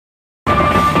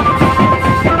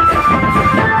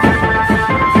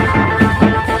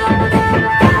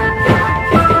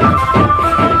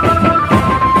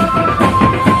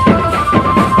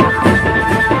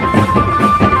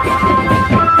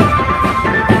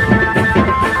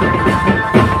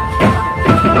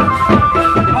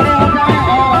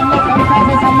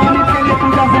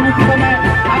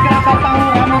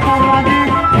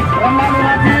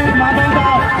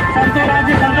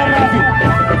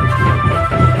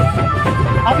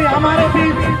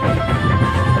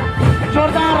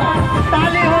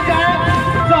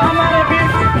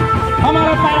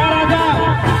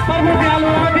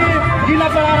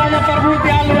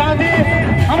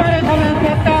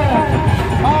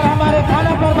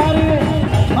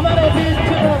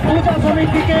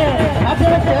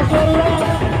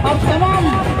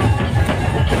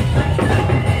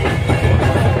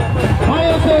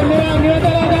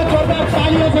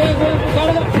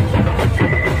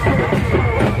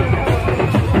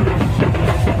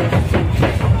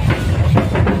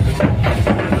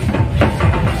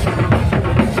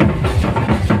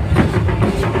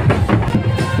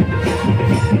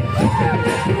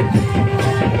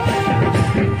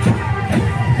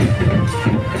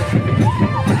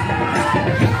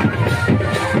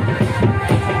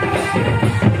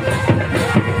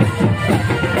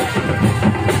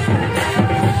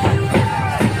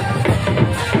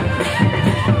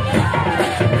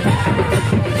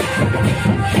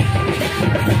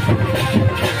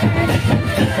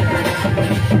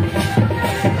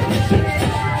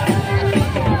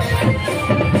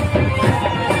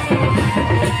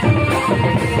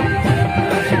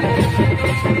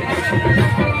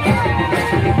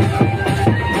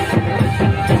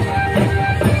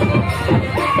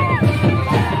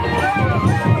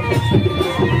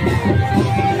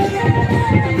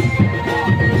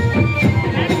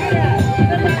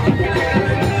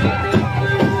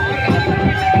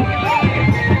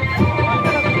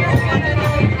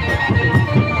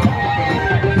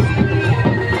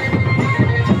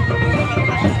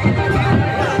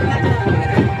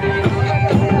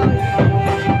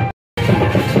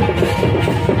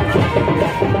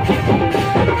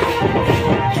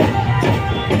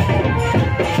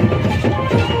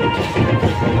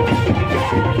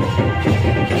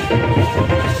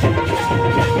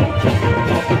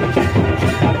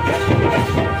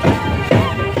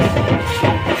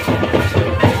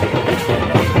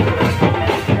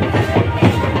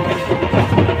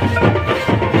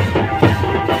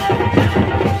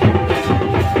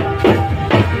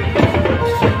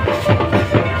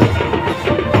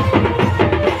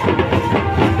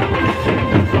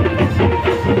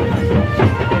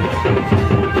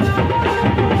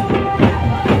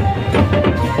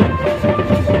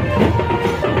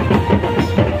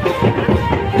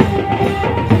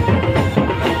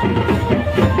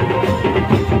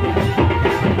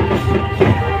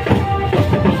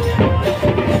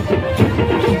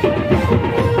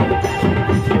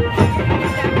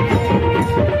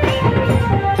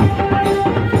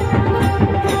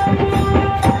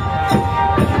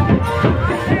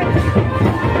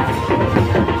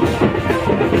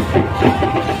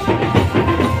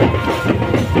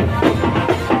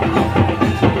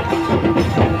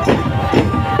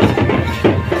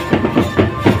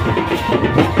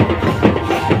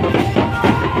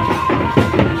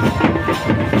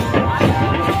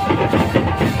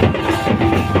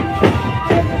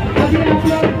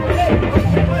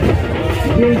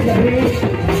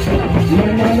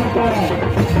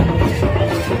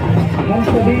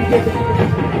मंदिर के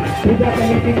पूजा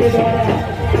कमेटी के द्वारा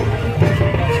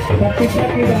प्रतिष्ठा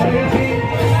की जा रही थी।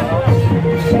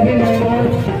 सभी मेहमान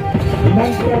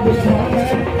मंच का विद्वान है।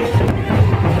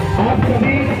 आप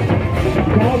सभी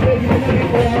गांव से जितने भी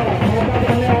माता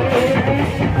बनने आए हुए हैं,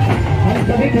 हम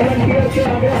सभी वॉलंटियर से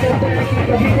आग्रह करते हैं कि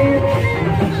सभी को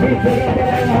जिस जगह पर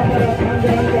है वहाँ पर स्नान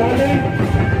ग्रहण करा लें,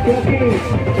 क्योंकि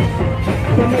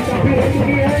समय काफी हो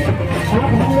चुकी है।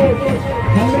 आप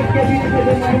हम लोग के बीच में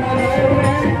जो मेहमान आए हुए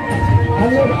हैं, हम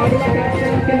लोग अगला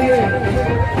कार्यक्रम के लिए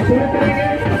शुरू करेंगे।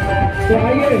 तो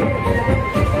आइए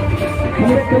हम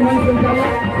लोग के मंच संचालक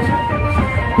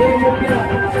मुखिया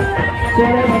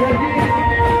सोना भगत जी,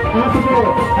 आपको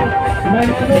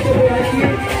मेहमानों को बुलाइए,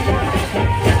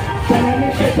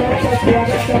 सम्मानित के साथ साथ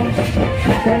स्वागत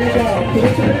करने का शुरू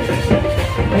करें।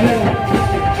 धन्यवाद।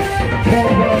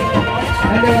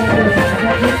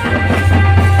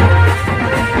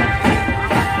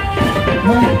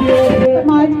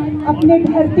 समाज अपने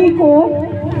धरती को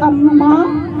अम्मा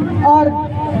और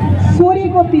सूर्य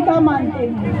को पिता मानते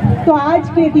हैं, तो आज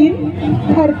के दिन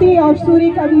धरती और सूर्य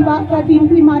का विवाह का दिन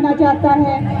भी माना जाता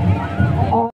है।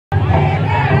 और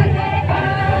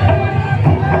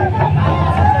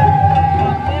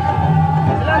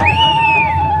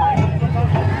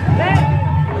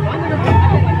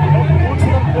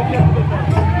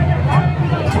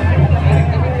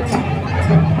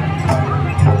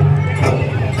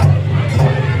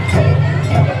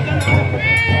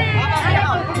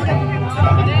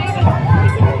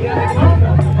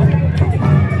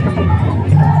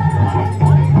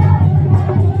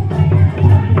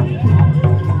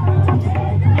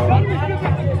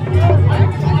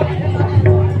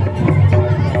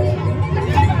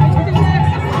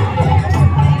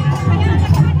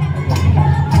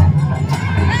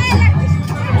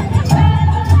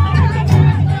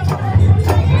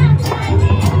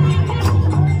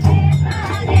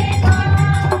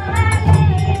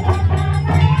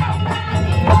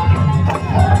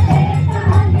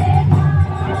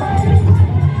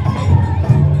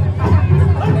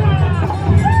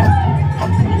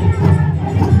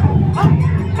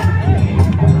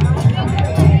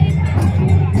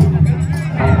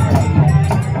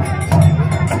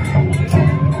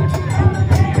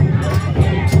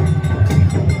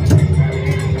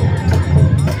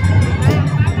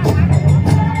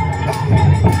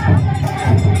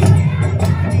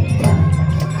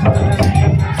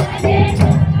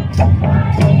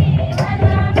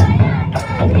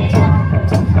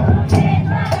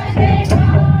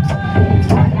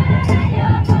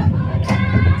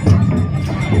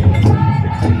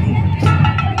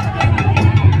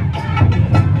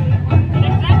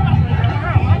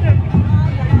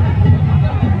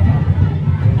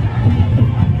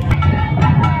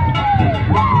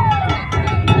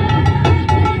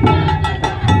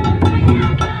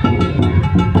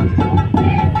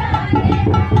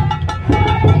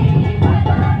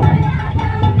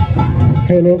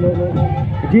हेलो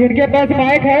जी, इनके पास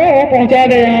माइक है, वो पहुंचा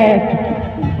दे यहाँ।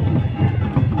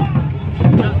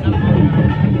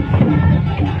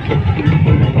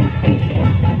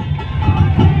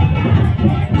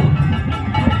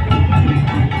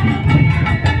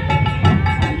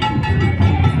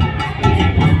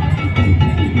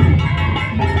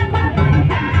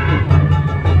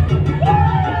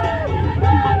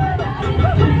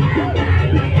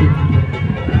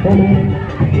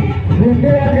 जिनके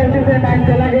यहाँ से माइक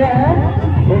चला गया है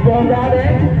वो पहुंचा दे।